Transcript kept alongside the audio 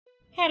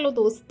Hello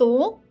दोस्तों,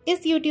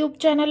 इस YouTube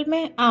channel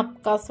में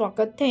आपका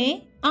स्वागत है।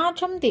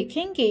 आज हम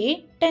देखेंगे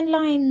 10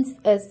 लाइन्स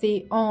ऐसे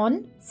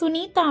ऑन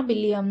सुनीता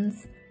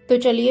विलियम्स। तो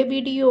चलिए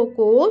वीडियो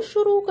को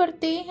शुरू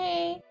करते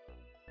हैं।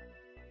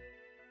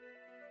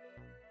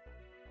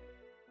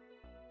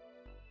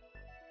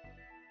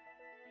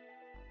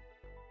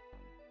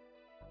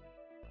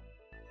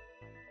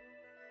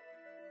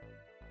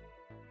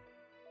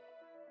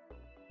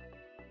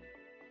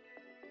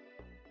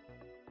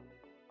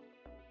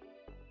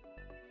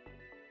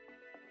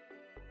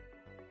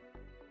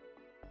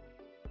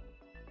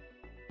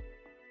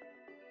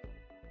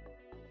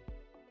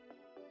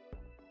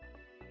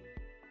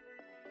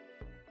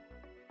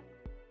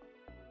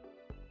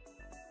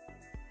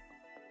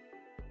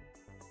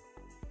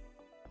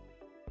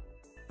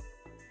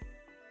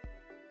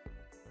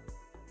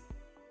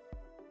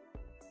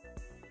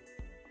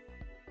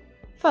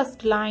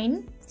 First line,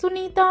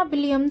 Sunita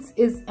Willams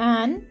is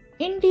an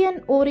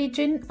Indian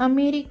origin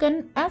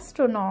American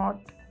astronaut.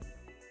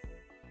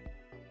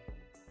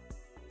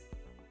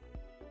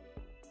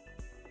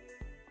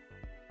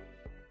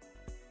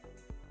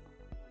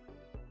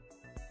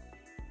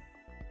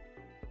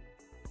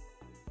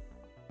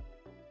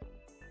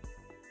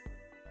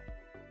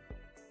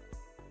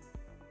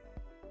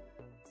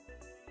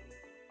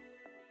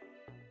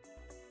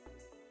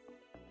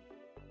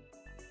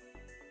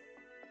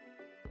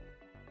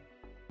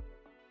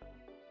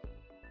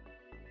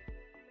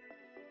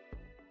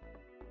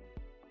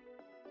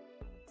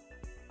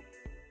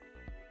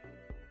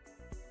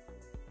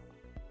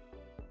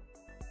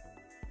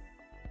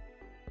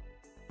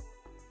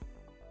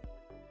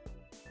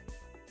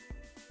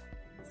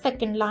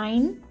 Second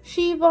line,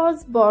 she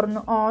was born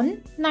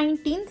on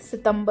 19th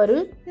September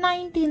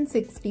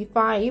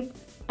 1965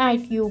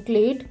 at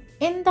Euclid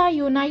in the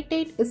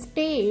United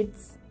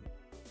States.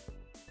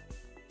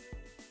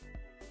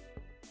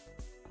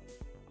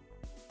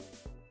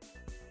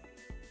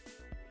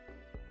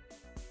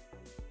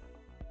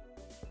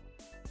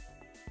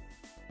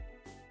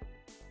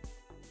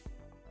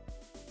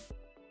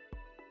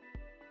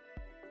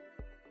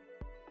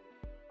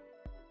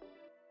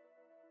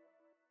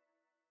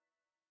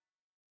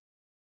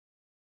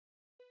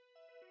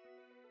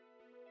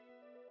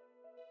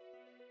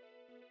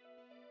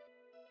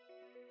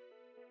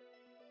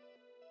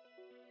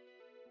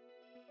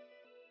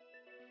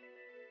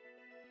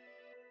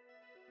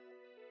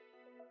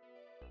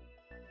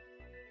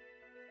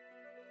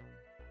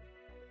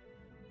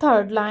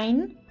 Third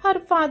line, her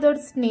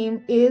father's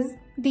name is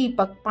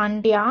Deepak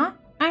Pandya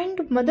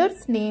and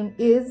mother's name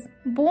is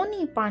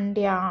Boni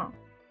Pandya.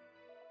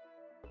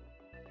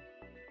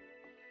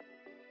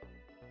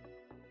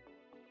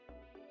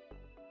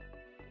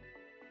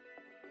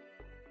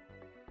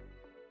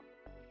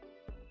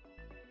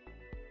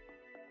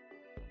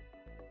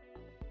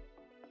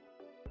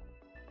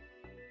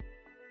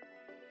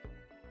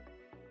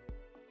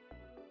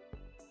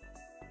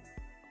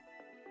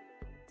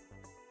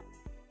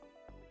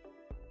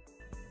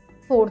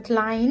 Fourth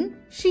line,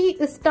 she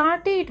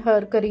started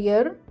her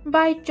career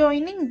by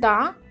joining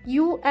the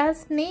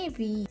US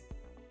Navy.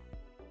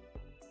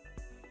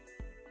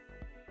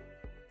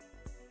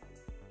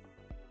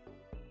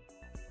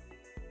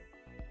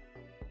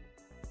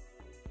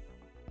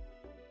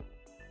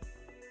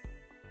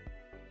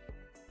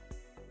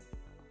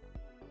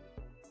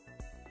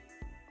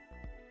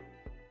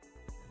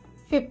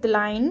 Fifth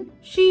line,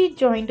 she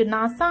joined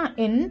NASA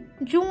in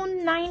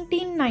June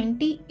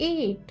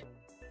 1998.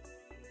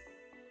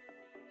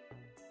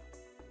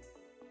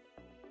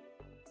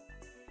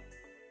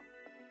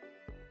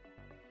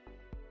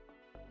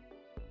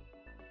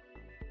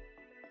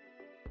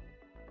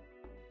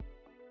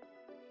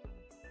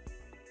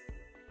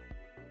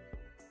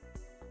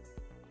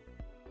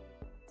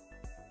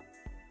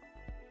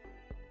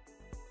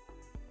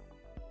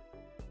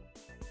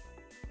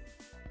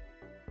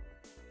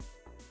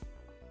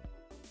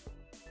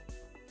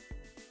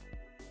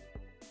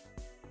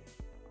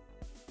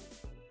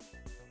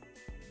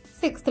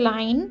 Sixth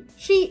line,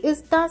 she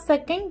is the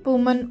second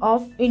woman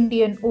of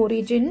Indian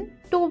origin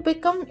to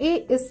become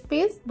a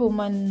space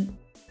woman.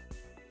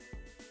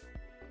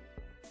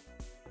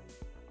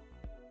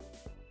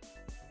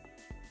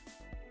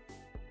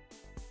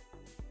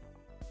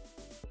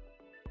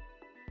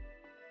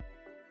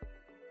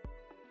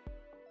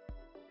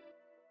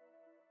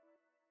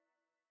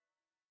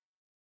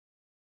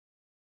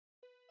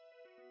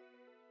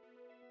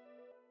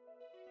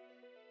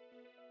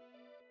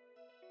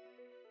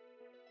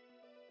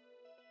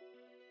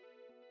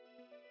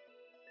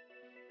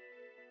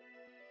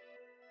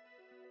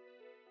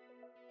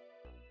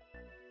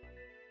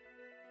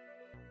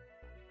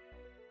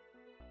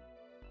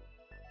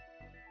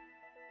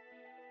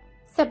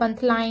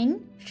 Seventh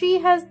line, she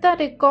has the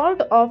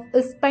record of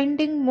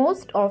spending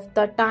most of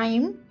the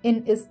time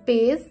in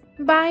space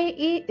by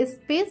a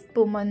space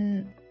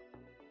woman.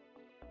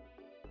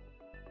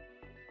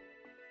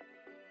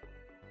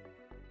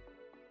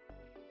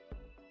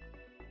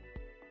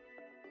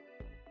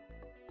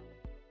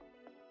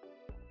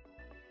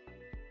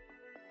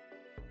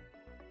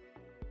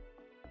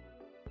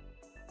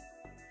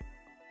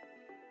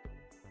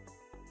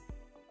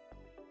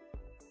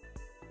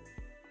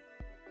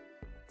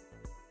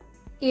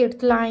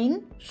 8th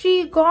line,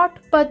 she got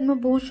Padma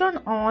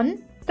Bhushan on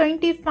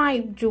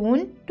 25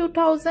 June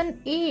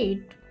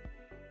 2008.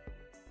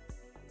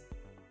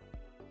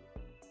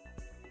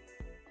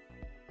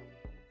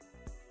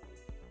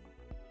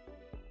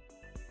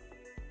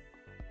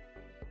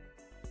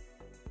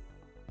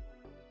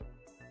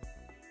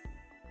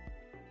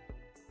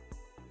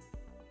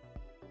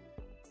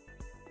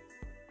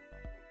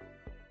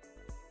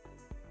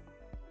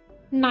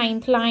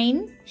 Ninth line,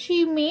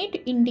 she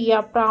made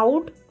India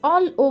proud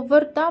all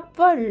over the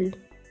world.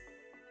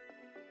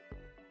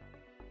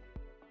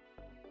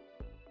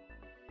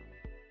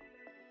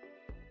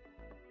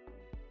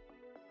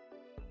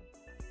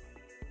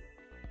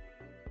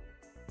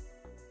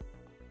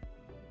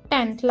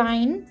 Tenth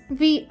line,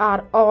 we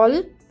are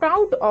all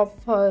proud of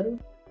her.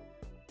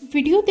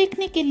 Video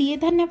देखने के लिए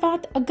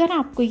धन्यवाद। अगर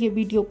आपको ये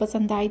video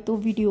पसंद आए तो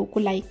वीडियो को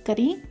लाइक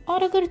करें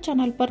और अगर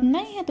चैनल पर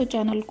नए हैं तो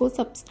चैनल को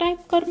सब्सक्राइब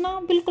करना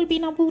बिल्कुल भी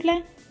ना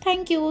भूलें।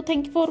 Thank you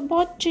for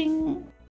watching.